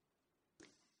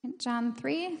John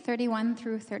 3:31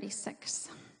 through 36.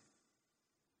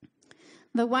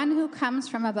 The one who comes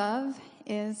from above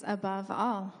is above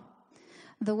all.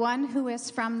 The one who is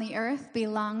from the earth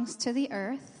belongs to the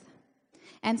earth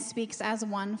and speaks as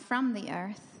one from the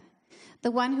earth. The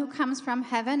one who comes from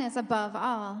heaven is above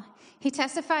all. He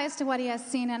testifies to what he has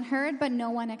seen and heard, but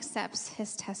no one accepts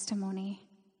his testimony.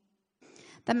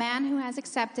 The man who has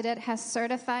accepted it has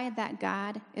certified that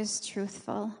God is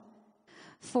truthful.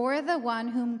 For the one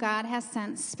whom God has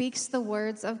sent speaks the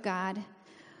words of God,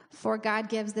 for God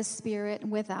gives the Spirit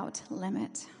without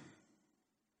limit.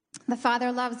 The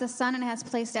Father loves the Son and has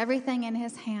placed everything in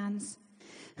his hands.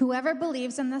 Whoever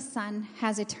believes in the Son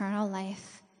has eternal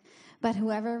life, but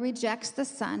whoever rejects the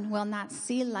Son will not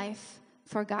see life,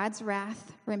 for God's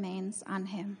wrath remains on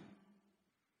him.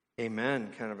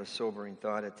 Amen. Kind of a sobering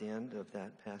thought at the end of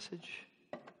that passage.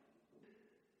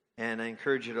 And I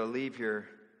encourage you to leave your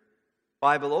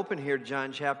Bible open here to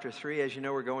John chapter 3. As you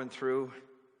know, we're going through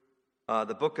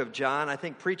the book of John. I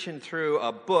think preaching through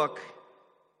a book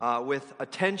with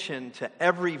attention to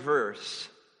every verse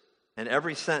and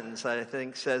every sentence, I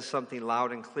think, says something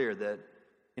loud and clear that,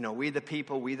 we the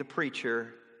people, we the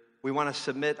preacher, we want to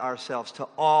submit ourselves to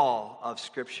all of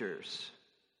Scriptures.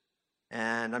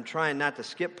 And I'm trying not to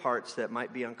skip parts that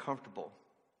might be uncomfortable.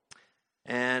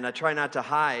 And I try not to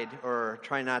hide or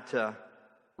try not to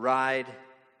ride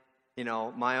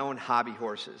my own hobby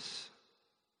horses,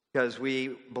 because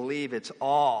we believe it's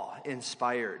all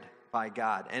inspired by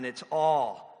God and it's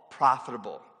all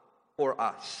profitable for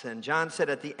us. And John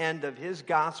said at the end of his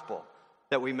gospel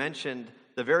that we mentioned,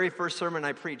 the very first sermon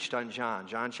I preached on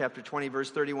John chapter 20,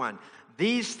 verse 31,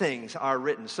 these things are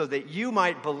written so that you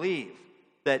might believe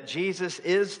that Jesus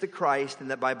is the Christ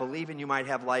and that by believing you might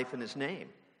have life in his name.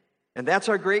 And that's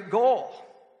our great goal.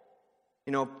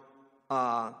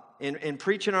 In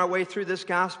preaching our way through this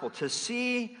gospel, to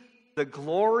see the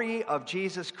glory of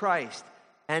Jesus Christ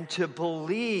and to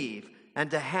believe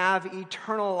and to have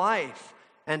eternal life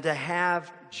and to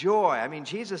have joy. I mean,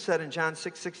 Jesus said in John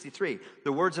 6:63,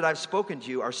 the words that I've spoken to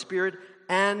you are spirit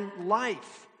and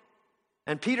life.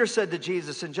 And Peter said to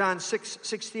Jesus in John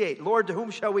 6:68, Lord, to whom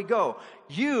shall we go?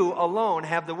 You alone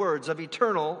have the words of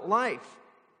eternal life.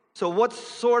 So what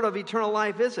sort of eternal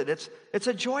life is it? It's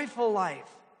a joyful life.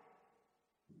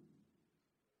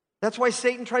 That's why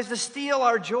Satan tries to steal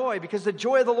our joy, because the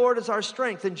joy of the Lord is our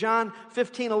strength. In John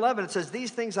 15:11, it says,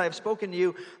 these things I have spoken to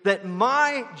you, that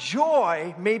my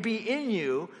joy may be in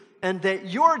you, and that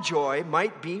your joy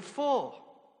might be full.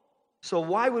 So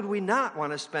why would we not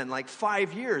want to spend like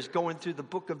 5 years going through the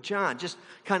book of John, just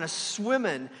kind of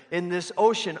swimming in this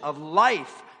ocean of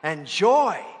life and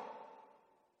joy?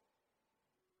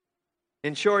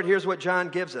 In short, here's what John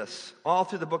gives us all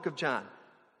through the book of John.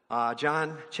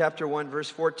 John chapter 1, verse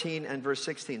 14 and verse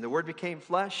 16. The Word became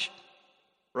flesh,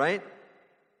 right?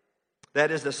 That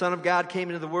is, the Son of God came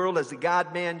into the world as the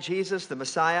God-man Jesus, the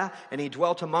Messiah, and he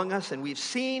dwelt among us, and we've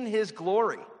seen his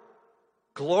glory.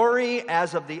 Glory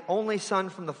as of the only Son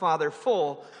from the Father,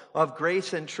 full of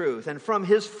grace and truth. And from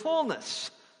his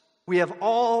fullness, we have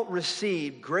all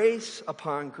received grace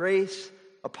upon grace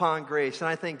upon grace. And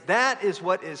I think that is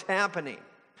what is happening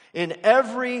in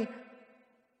every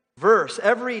verse,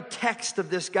 every text of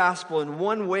this gospel in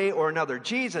one way or another.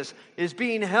 Jesus is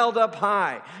being held up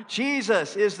high.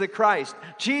 Jesus is the Christ.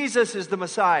 Jesus is the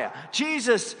Messiah.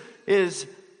 Jesus is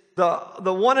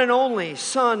the one and only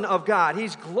Son of God.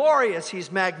 He's glorious.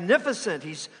 He's magnificent.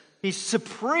 He's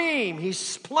supreme. He's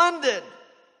splendid.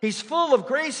 He's full of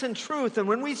grace and truth. And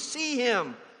when we see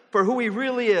him for who he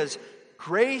really is,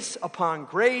 grace upon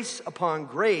grace upon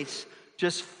grace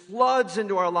just floods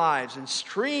into our lives and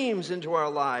streams into our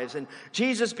lives. And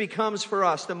Jesus becomes for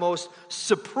us the most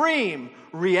supreme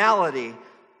reality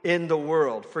in the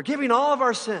world, forgiving all of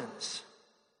our sins.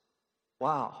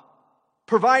 Wow.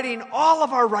 Providing all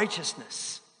of our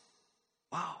righteousness.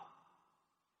 Wow.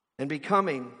 And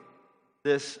becoming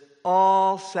this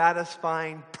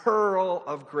all-satisfying pearl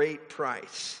of great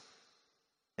price.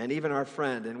 And even our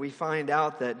friend. And we find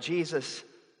out that Jesus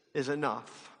is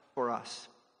enough for us.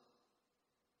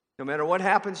 No matter what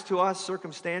happens to us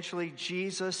circumstantially,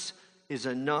 Jesus is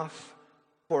enough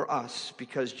for us,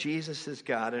 because Jesus is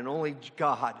God, and only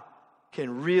God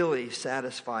can really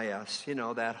satisfy us.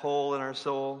 That hole in our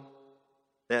soul,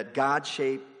 that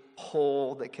God-shaped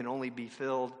hole that can only be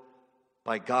filled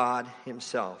by God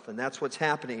himself. And that's what's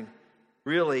happening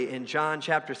really in John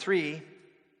chapter 3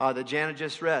 that Janet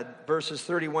just read, verses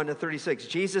 31 to 36.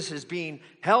 Jesus is being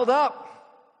held up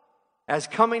as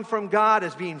coming from God,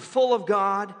 as being full of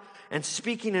God, and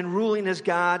speaking and ruling as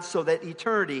God, so that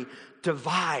eternity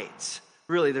divides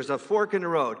Really, there's a fork in the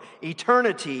road.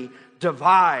 Eternity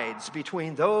divides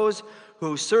between those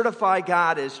who certify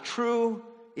God as true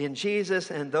in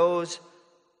Jesus and those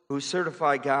who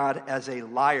certify God as a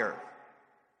liar.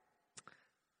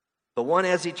 The one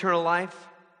has eternal life,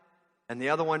 and the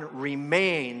other one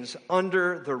remains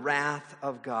under the wrath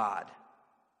of God.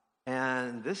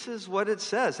 And this is what it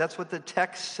says. That's what the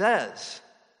text says.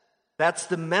 That's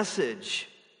the message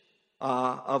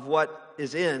of what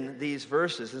is in these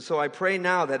verses. And so I pray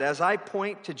now that as I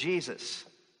point to Jesus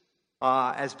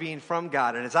as being from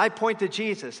God, and as I point to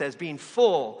Jesus as being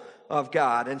full of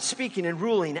God and speaking and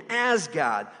ruling as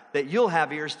God, that you'll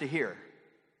have ears to hear.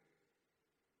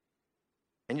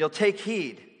 And you'll take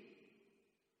heed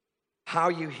how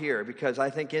you hear, because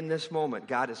I think in this moment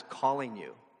God is calling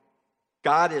you.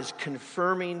 God is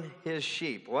confirming his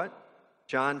sheep. What?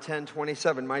 John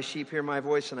 10:27, my sheep hear my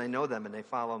voice and I know them and they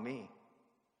follow me.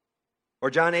 Or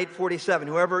John 8:47,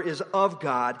 whoever is of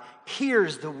God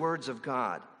hears the words of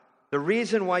God. The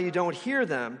reason why you don't hear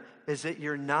them is that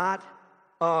you're not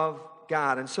of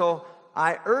God. And so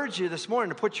I urge you this morning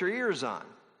to put your ears on.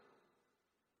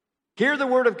 Hear the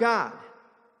word of God.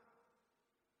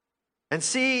 And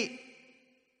see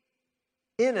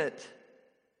in it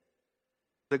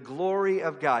the glory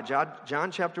of God.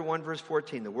 John chapter 1, verse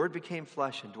 14. The Word became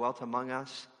flesh and dwelt among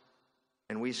us.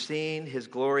 And we've seen his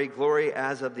glory, glory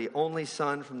as of the only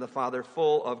Son from the Father,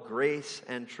 full of grace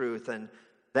and truth. And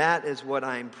that is what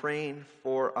I'm praying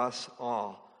for us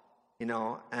all. You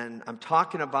know, and I'm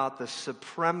talking about the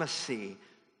supremacy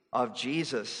of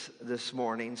Jesus this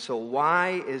morning. So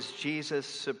why is Jesus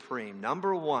supreme?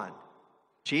 Number one,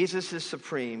 Jesus is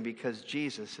supreme because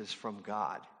Jesus is from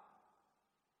God.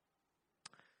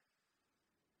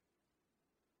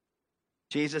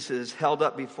 Jesus is held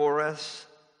up before us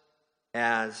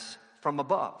as from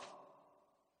above.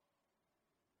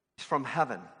 He's from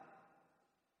heaven,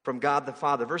 from God the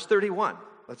Father. Verse 31,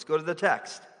 let's go to the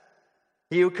text.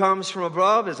 He who comes from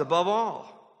above is above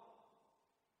all.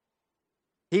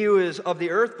 He who is of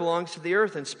the earth belongs to the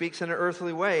earth and speaks in an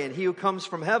earthly way. And he who comes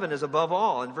from heaven is above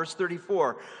all. In verse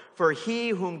 34, for he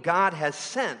whom God has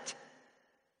sent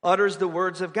utters the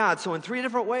words of God. So in three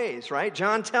different ways, right?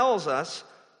 John tells us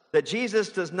that Jesus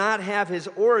does not have his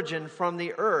origin from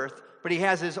the earth, but he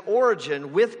has his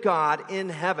origin with God in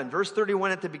heaven. Verse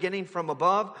 31 at the beginning, from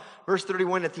above. Verse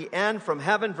 31 at the end, from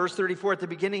heaven. Verse 34 at the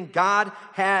beginning, God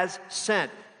has sent.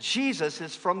 Jesus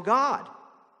is from God.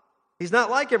 He's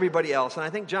not like everybody else. And I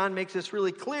think John makes this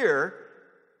really clear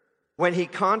when he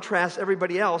contrasts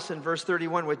everybody else in verse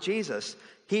 31 with Jesus.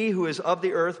 He who is of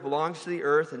the earth belongs to the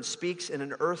earth and speaks in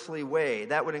an earthly way.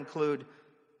 That would include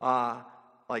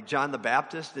like John the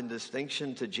Baptist in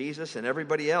distinction to Jesus and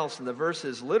everybody else. And the verse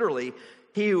is literally,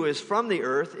 he who is from the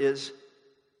earth is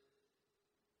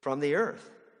from the earth.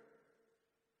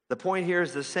 The point here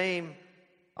is the same,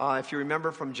 if you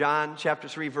remember from John chapter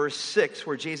 3, verse 6,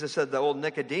 where Jesus said to the old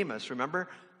Nicodemus, remember?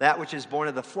 That which is born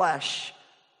of the flesh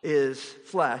is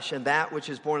flesh, and that which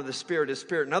is born of the Spirit is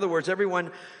spirit. In other words,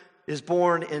 everyone is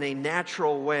born in a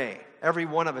natural way. Every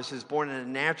one of us is born in a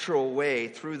natural way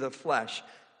through the flesh.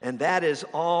 And that is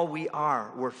all we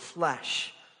are. We're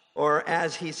flesh. Or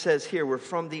as he says here, we're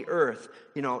from the earth.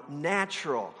 You know,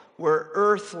 natural. We're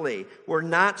earthly. We're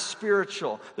not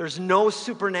spiritual. There's no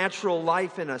supernatural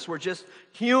life in us. We're just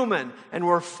human, and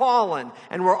we're fallen,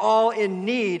 and we're all in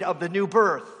need of the new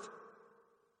birth.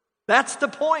 That's the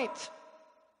point.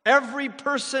 Every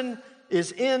person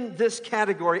is in this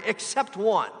category except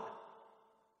one.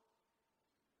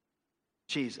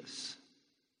 Jesus.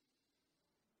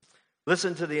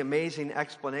 Listen to the amazing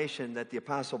explanation that the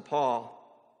Apostle Paul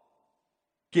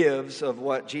gives of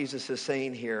what Jesus is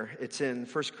saying here. It's in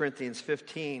 1 Corinthians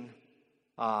 15,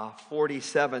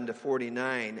 47 to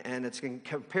 49, and it's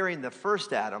comparing the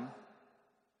first Adam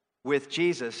with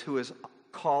Jesus, who is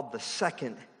called the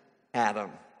second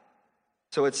Adam.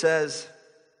 So it says,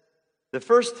 the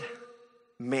first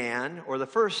man, or the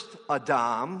first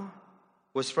Adam,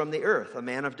 was from the earth, a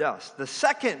man of dust. The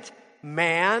second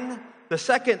man, the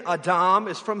second Adam,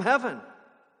 is from heaven.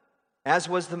 As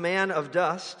was the man of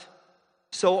dust,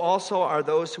 so also are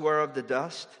those who are of the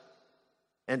dust.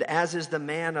 And as is the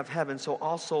man of heaven, so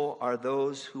also are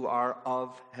those who are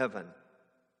of heaven.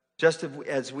 Just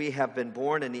as we have been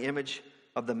born in the image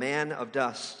of the man of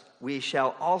dust, we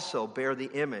shall also bear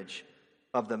the image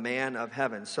of the man of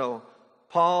heaven. So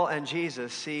Paul and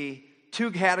Jesus see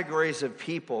two categories of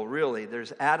people, really.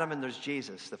 There's Adam and there's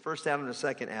Jesus, the first Adam and the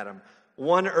second Adam.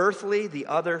 One earthly, the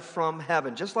other from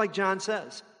heaven, just like John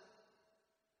says.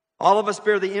 All of us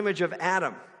bear the image of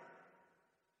Adam.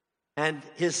 and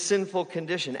his sinful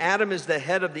condition. Adam is the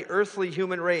head of the earthly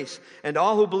human race, and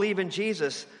all who believe in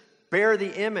Jesus bear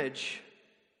the image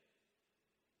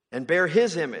and bear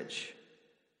his image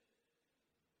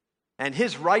and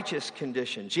his righteous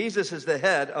condition. Jesus is the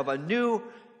head of a new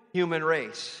human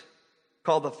race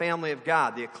called the family of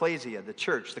God, the ecclesia, the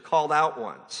church, the called out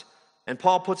ones. And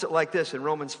Paul puts it like this in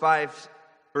Romans 5,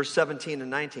 verse 17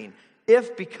 and 19.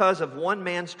 If because of one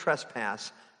man's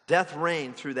trespass, death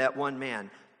reigned through that one man,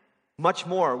 much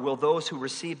more will those who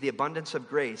receive the abundance of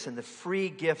grace and the free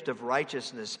gift of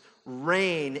righteousness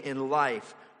reign in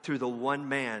life through the one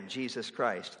man, Jesus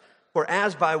Christ. For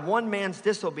as by one man's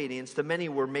disobedience the many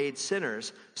were made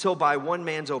sinners, so by one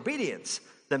man's obedience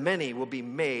the many will be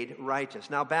made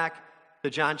righteous. Now back to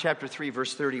John chapter 3,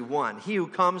 verse 31. He who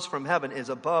comes from heaven is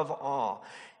above all.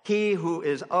 He who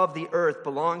is of the earth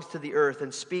belongs to the earth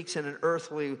and speaks in an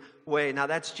earthly way. Now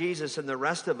that's Jesus and the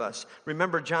rest of us.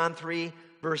 Remember John 3,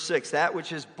 verse 6. That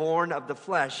which is born of the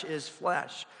flesh is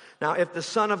flesh. Now if the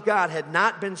Son of God had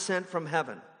not been sent from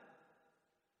heaven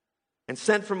and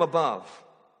sent from above,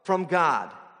 from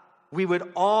God, we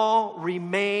would all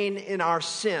remain in our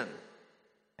sin,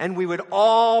 and we would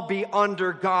all be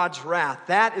under God's wrath.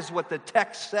 That is what the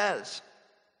text says.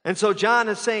 And so John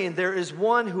is saying there is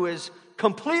one who is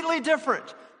completely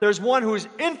different. There's one who is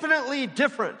infinitely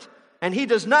different, and he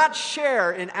does not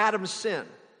share in Adam's sin.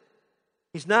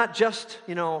 He's not just,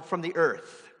 from the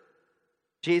earth.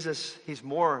 Jesus, he's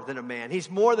more than a man. He's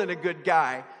more than a good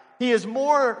guy. He is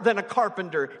more than a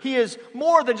carpenter. He is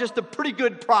more than just a pretty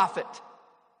good prophet.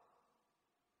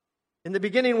 In the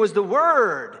beginning was the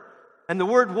Word, and the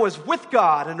Word was with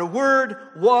God, and the Word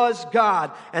was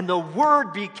God, and the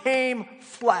Word became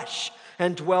flesh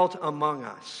and dwelt among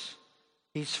us.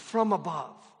 He's from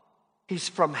above. He's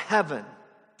from heaven,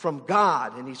 from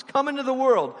God, and he's come into the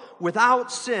world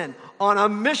without sin on a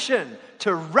mission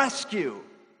to rescue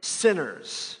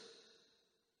sinners.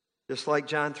 Just like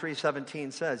John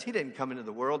 3:17 says, he didn't come into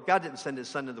the world. God didn't send his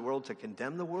Son into the world to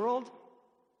condemn the world.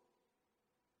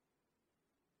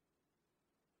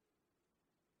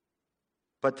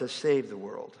 But to save the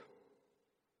world.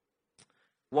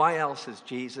 Why else is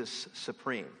Jesus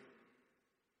supreme?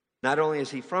 Not only is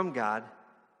he from God,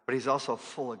 but he's also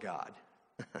full of God.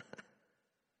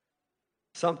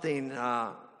 Something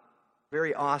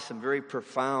very awesome, very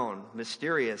profound,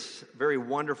 mysterious, very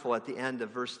wonderful at the end of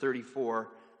verse 34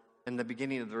 and the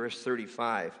beginning of verse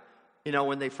 35.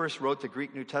 When they first wrote the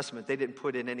Greek New Testament, they didn't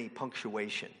put in any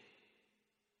punctuation.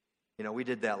 We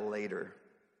did that later.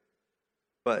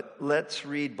 But let's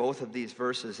read both of these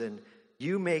verses, and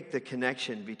you make the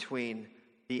connection between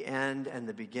the end and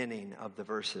the beginning of the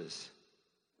verses.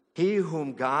 He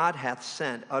whom God hath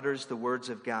sent utters the words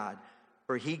of God,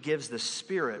 for he gives the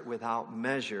Spirit without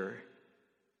measure.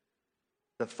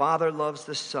 The Father loves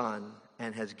the Son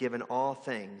and has given all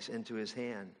things into his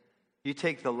hand. You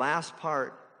take the last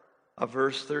part of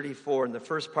verse 34 and the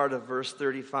first part of verse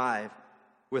 35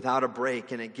 without a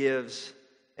break, and it gives,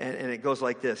 and it goes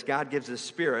like this. God gives the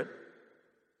Spirit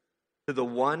to the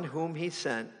one whom he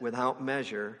sent without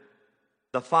measure.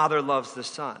 The Father loves the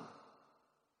Son.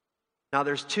 Now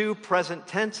there's two present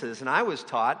tenses, and I was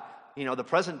taught, the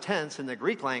present tense in the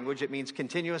Greek language, it means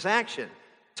continuous action.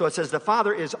 So it says the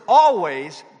Father is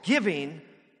always giving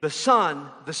the Son,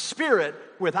 the Spirit,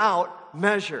 without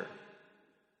measure.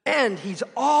 And he's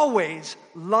always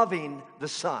loving the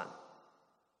Son.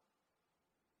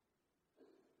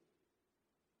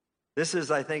 This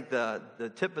is, I think, the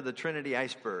tip of the Trinity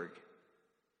iceberg.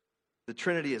 The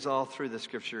Trinity is all through the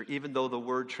Scripture, even though the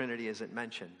word Trinity isn't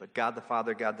mentioned. But God the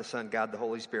Father, God the Son, God the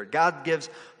Holy Spirit. God gives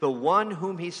the one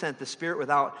whom he sent the Spirit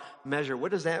without measure.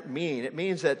 What does that mean? It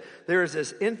means that there is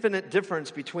this infinite difference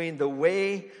between the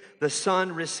way the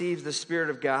Son receives the Spirit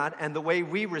of God and the way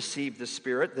we receive the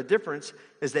Spirit. The difference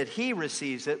is that he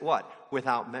receives it, what?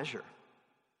 Without measure.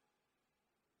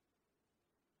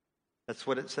 That's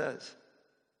what it says.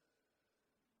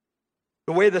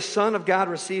 The way the Son of God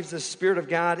receives the Spirit of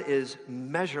God is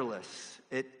measureless.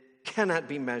 It cannot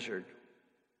be measured.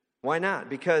 Why not?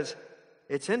 Because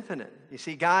it's infinite. You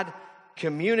see, God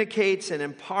communicates and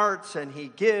imparts, and he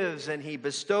gives and he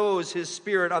bestows his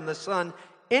Spirit on the Son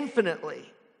infinitely.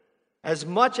 As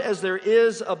much as there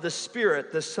is of the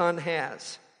Spirit, the Son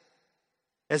has.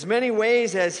 As many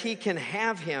ways as he can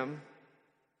have him,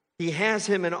 he has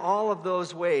him in all of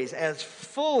those ways. As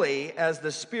fully as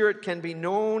the Spirit can be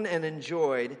known and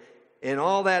enjoyed, in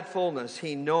all that fullness,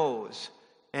 he knows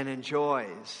and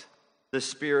enjoys the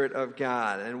Spirit of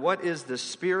God. And what is the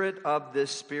spirit of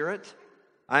this Spirit?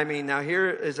 Now here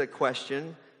is a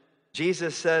question.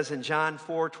 Jesus says in John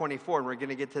 4:24, and we're going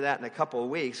to get to that in a couple of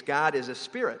weeks, God is a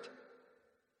spirit.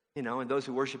 and those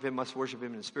who worship him must worship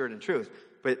him in spirit and truth.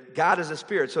 But God is a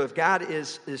spirit. So if God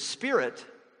is spirit,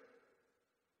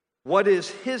 what is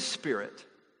his spirit?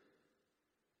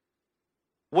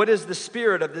 What is the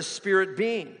spirit of this spirit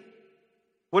being?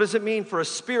 What does it mean for a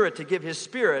spirit to give his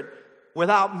spirit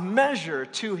without measure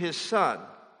to his Son?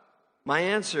 My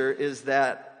answer is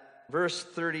that verse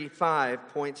 35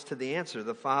 points to the answer.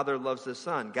 The Father loves the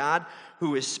Son. God,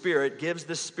 who is Spirit, gives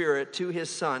the Spirit to his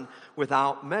Son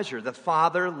without measure. The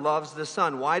Father loves the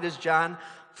Son. Why does John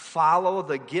follow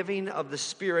the giving of the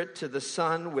Spirit to the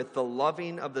Son with the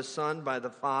loving of the Son by the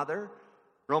Father?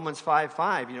 Romans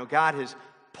 5:5, God has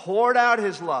poured out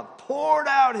his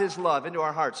love into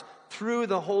our hearts through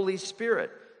the Holy Spirit.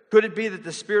 Could it be that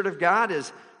the Spirit of God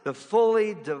is the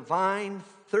fully divine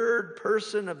third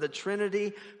person of the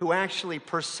Trinity who actually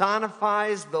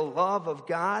personifies the love of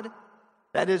God?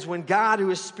 That is, when God, who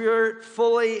is Spirit,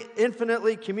 fully,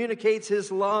 infinitely communicates his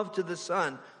love to the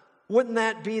Son, wouldn't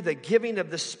that be the giving of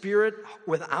the Spirit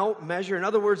without measure? In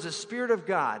other words, the Spirit of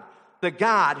God, the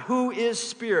God who is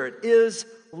Spirit, is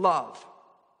love.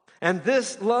 And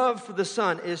this love for the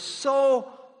Son is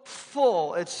so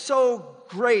full, it's so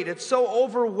great, it's so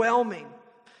overwhelming,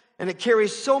 and it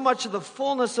carries so much of the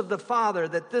fullness of the Father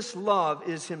that this love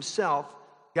is himself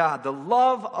God. The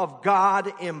love of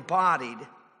God embodied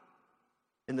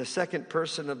in the second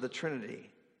person of the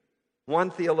Trinity. One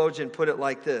theologian put it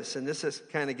like this, and this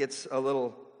kind of gets a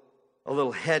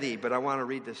little heady, but I want to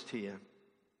read this to you.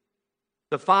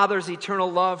 The Father's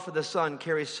eternal love for the Son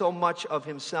carries so much of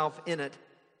himself in it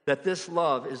that this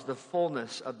love is the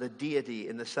fullness of the deity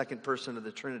in the second person of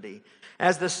the Trinity.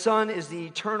 As the Son is the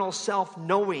eternal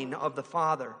self-knowing of the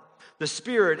Father, the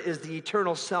Spirit is the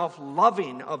eternal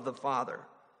self-loving of the Father.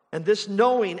 And this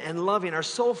knowing and loving are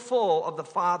so full of the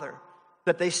Father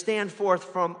that they stand forth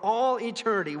from all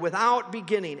eternity without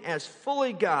beginning as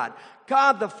fully God,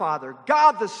 God the Father,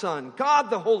 God the Son,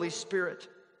 God the Holy Spirit.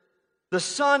 The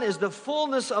Son is the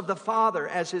fullness of the Father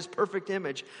as his perfect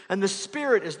image, and the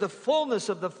Spirit is the fullness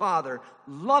of the Father,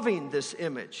 loving this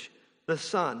image, the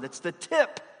Son. That's the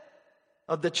tip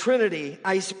of the Trinity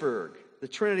iceberg. The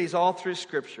Trinity is all through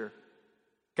Scripture.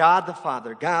 God the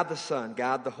Father, God the Son,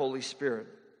 God the Holy Spirit.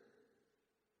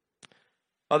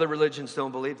 Other religions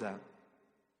don't believe that.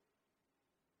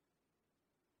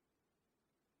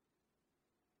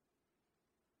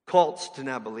 Cults do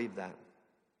not believe that.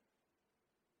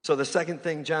 So the second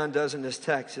thing John does in this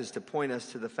text is to point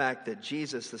us to the fact that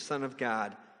Jesus, the Son of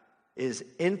God, is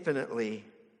infinitely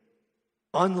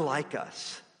unlike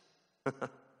us.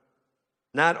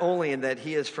 Not only in that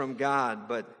he is from God,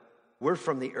 but we're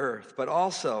from the earth, but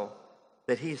also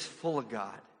that he's full of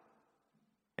God.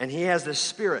 And he has the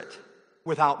Spirit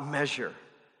without measure.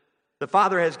 The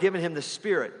Father has given him the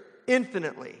Spirit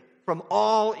infinitely from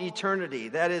all eternity.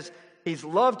 That is, he's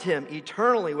loved him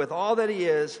eternally with all that he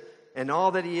is, and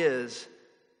all that he is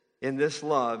in this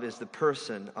love is the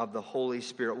person of the Holy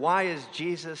Spirit. Why is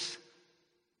Jesus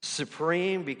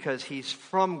supreme? Because he's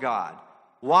from God.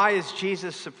 Why is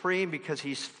Jesus supreme? Because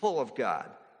he's full of God.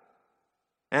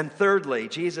 And thirdly,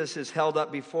 Jesus is held up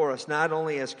before us not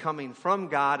only as coming from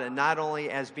God and not only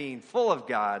as being full of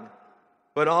God,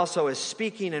 but also as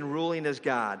speaking and ruling as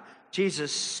God.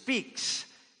 Jesus speaks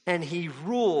and he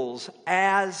rules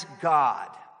as God.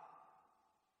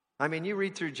 I mean, you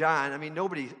read through John,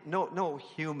 no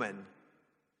human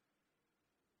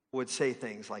would say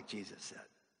things like Jesus said.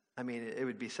 I mean, it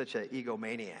would be such an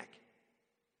egomaniac.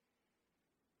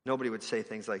 Nobody would say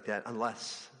things like that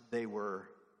unless they were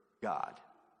God.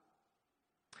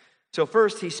 So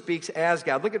first, he speaks as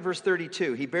God. Look at verse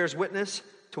 32. He bears witness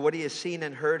to what he has seen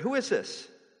and heard. Who is this?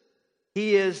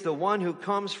 He is the one who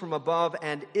comes from above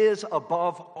and is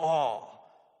above all.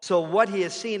 So what he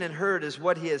has seen and heard is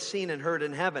what he has seen and heard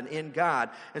in heaven, in God.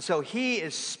 And so he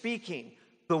is speaking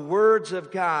the words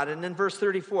of God. And then verse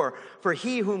 34, for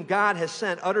he whom God has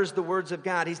sent utters the words of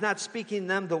God. He's not speaking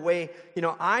them the way,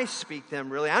 I speak them,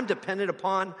 really. I'm dependent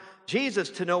upon Jesus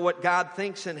to know what God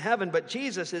thinks in heaven, but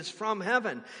Jesus is from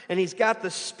heaven. And he's got the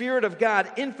Spirit of God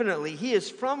infinitely. He is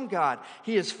from God.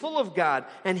 He is full of God,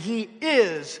 and he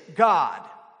is God.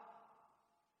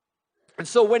 And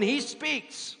so when he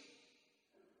speaks,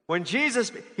 when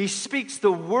Jesus, he speaks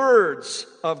the words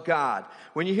of God.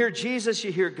 When you hear Jesus, you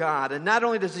hear God. And not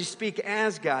only does he speak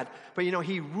as God, but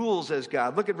he rules as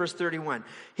God. Look at verse 31.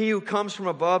 He who comes from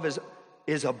above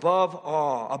is above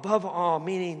all. Above all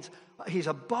meaning he's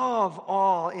above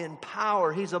all in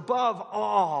power. He's above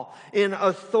all in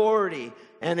authority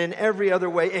and in every other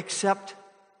way except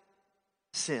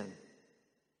sin.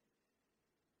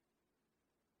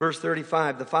 Verse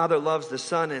 35, the Father loves the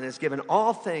Son and has given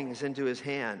all things into his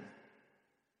hand.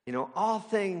 All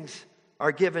things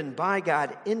are given by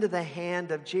God into the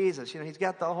hand of Jesus. He's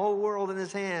got the whole world in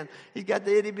his hand. He's got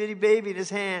the itty bitty baby in his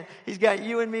hand. He's got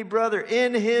you and me, brother,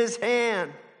 in his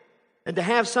hand. And to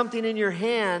have something in your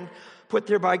hand put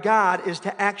there by God is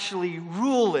to actually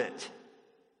rule it.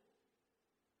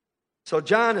 So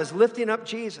John is lifting up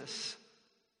Jesus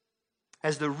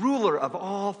as the ruler of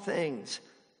all things.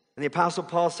 And the Apostle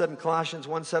Paul said in Colossians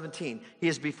 1:17, he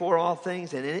is before all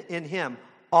things, and in him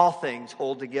all things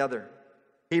hold together.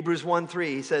 Hebrews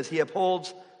 1:3, he says he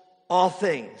upholds all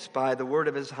things by the word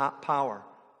of his power.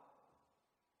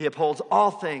 He upholds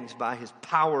all things by his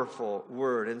powerful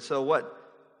word. And so what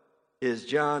is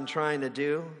John trying to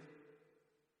do?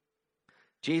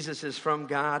 Jesus is from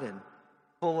God and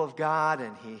full of God,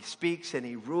 and he speaks and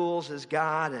he rules as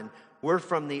God, and we're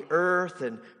from the earth,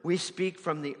 and we speak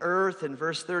from the earth in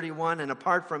verse 31, and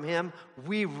apart from him,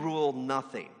 we rule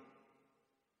nothing.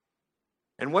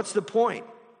 And what's the point?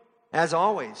 As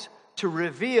always, to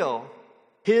reveal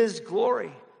his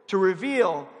glory. To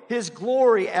reveal his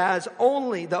glory as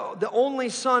only the only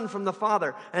Son from the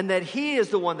Father, and that he is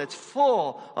the one that's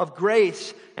full of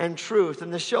grace and truth,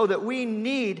 and to show that we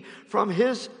need from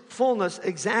his fullness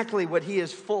exactly what he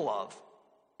is full of.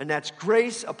 And that's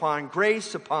grace upon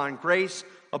grace upon grace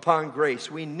upon grace.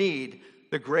 We need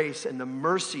the grace and the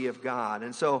mercy of God.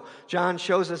 And so John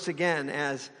shows us again,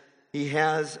 as he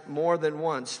has more than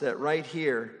once, that right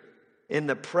here in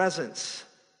the presence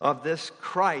of this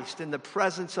Christ, in the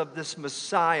presence of this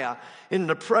Messiah, in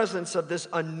the presence of this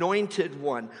anointed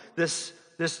one, this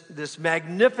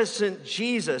magnificent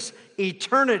Jesus,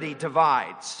 eternity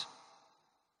divides.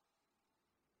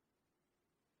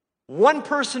 One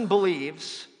person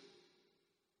believes,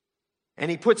 and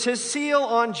he puts his seal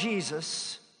on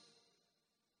Jesus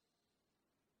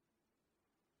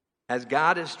as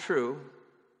God is true.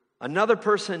 Another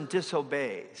person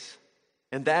disobeys,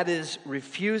 and that is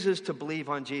refuses to believe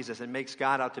on Jesus and makes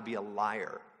God out to be a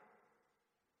liar.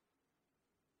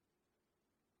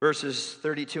 Verses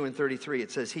 32 and 33,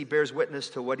 it says, he bears witness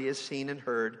to what he has seen and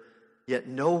heard, yet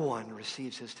no one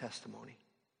receives his testimony.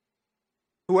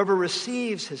 Whoever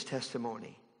receives his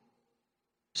testimony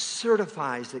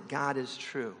certifies that God is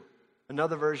true.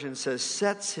 Another version says,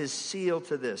 sets his seal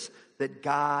to this, that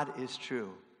God is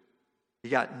true. You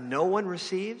got no one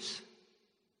receives,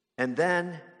 and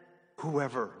then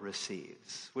whoever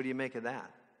receives. What do you make of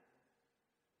that?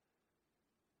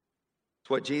 It's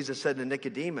what Jesus said to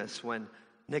Nicodemus when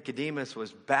Nicodemus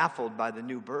was baffled by the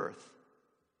new birth.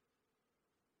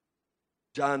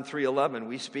 John 3:11,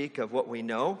 we speak of what we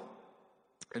know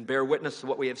and bear witness to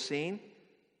what we have seen,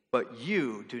 but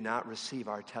you do not receive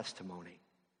our testimony.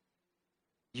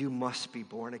 You must be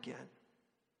born again.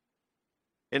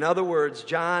 In other words,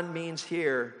 John means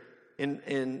here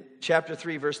in chapter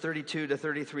 3, verse 32 to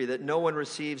 33, that no one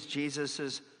receives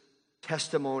Jesus'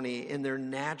 testimony in their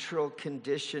natural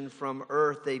condition from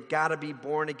earth. They've got to be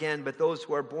born again, but those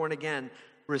who are born again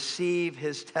receive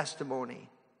his testimony.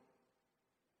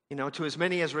 To as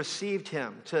many as received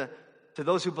him, to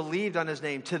those who believed on his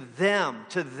name, to them,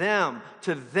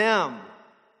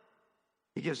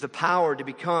 he gives the power to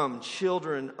become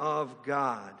children of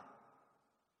God.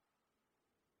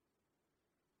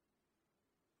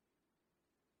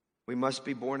 We must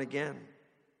be born again.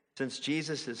 Since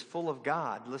Jesus is full of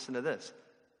God, listen to this.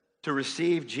 To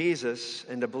receive Jesus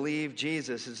and to believe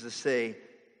Jesus is to say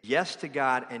yes to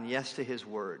God and yes to his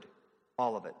word.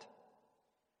 All of it.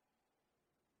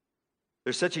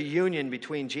 There's such a union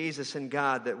between Jesus and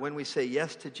God that when we say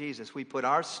yes to Jesus, we put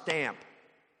our stamp,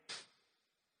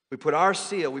 we put our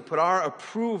seal, we put our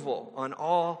approval on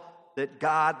all that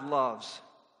God loves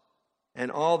and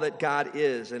all that God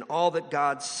is and all that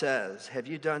God says. Have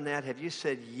you done that? Have you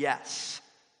said yes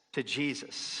to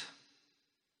Jesus?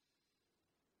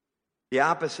 The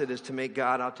opposite is to make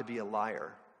God out to be a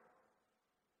liar.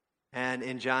 And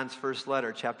in John's first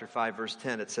letter, chapter 5, verse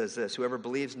 10, it says this, whoever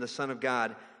believes in the Son of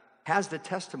God has the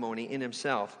testimony in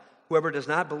himself. Whoever does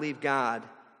not believe God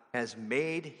has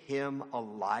made him a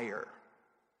liar.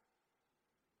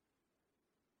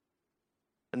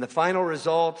 And the final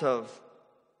result of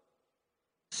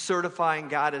certifying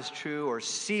God as true or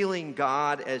sealing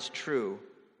God as true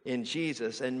in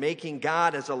Jesus and making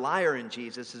God as a liar in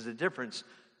Jesus is the difference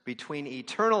between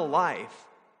eternal life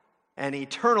and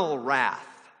eternal wrath.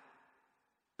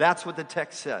 That's what the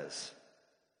text says.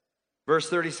 Verse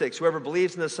 36, whoever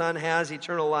believes in the Son has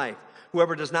eternal life.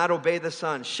 Whoever does not obey the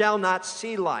Son shall not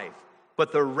see life,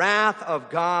 but the wrath of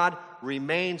God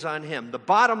remains on him. The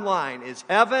bottom line is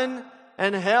heaven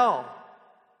and hell.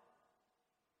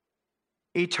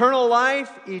 Eternal life,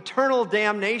 eternal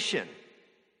damnation.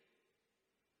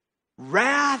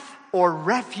 Wrath or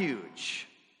refuge.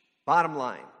 Bottom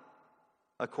line,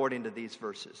 according to these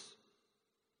verses.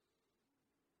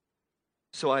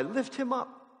 So I lift him up.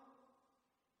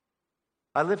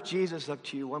 I lift Jesus up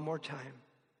to you one more time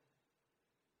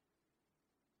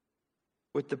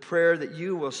with the prayer that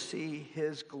you will see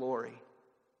his glory.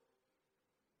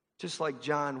 Just like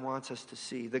John wants us to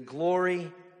see. The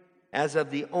glory as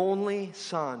of the only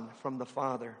Son from the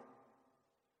Father,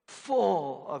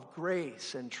 full of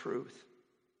grace and truth.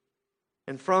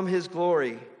 And from his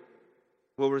glory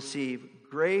we'll receive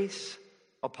grace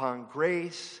upon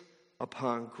grace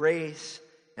upon grace,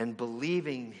 and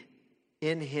believing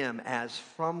in him as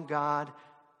from God,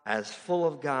 as full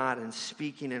of God, and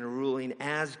speaking and ruling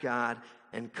as God,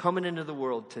 and coming into the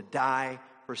world to die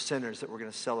for sinners that we're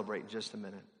going to celebrate in just a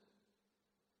minute.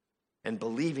 And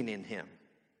believing in him.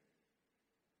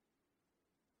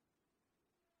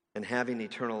 And having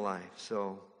eternal life.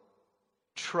 So,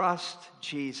 trust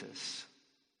Jesus.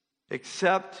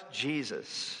 Accept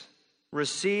Jesus.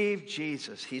 Receive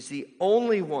Jesus. He's the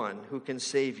only one who can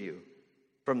save you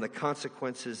from the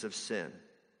consequences of sin.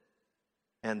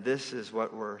 And this is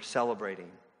what we're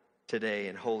celebrating today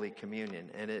in Holy Communion.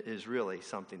 And it is really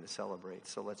something to celebrate.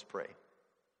 So let's pray.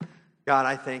 God,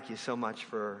 I thank you so much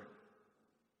for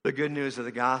the good news of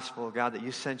the gospel, God, that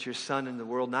you sent your Son in the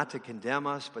world not to condemn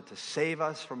us, but to save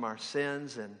us from our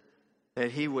sins, and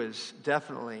that he was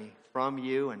definitely from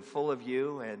you and full of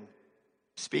you and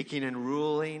speaking and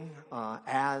ruling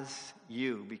as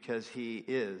you, because he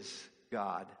is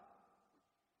God.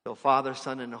 So Father,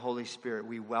 Son, and the Holy Spirit,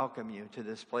 we welcome you to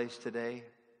this place today.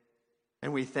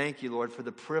 And we thank you, Lord, for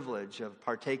the privilege of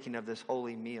partaking of this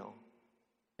holy meal.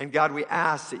 And God, we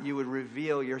ask that you would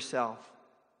reveal yourself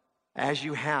as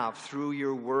you have through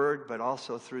your word, but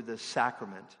also through this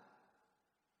sacrament,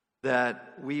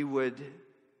 that we would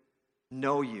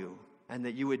know you and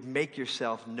that you would make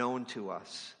yourself known to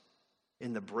us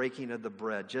in the breaking of the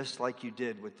bread, just like you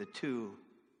did with the two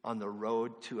on the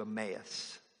road to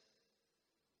Emmaus.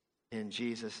 In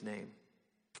Jesus' name,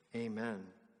 amen.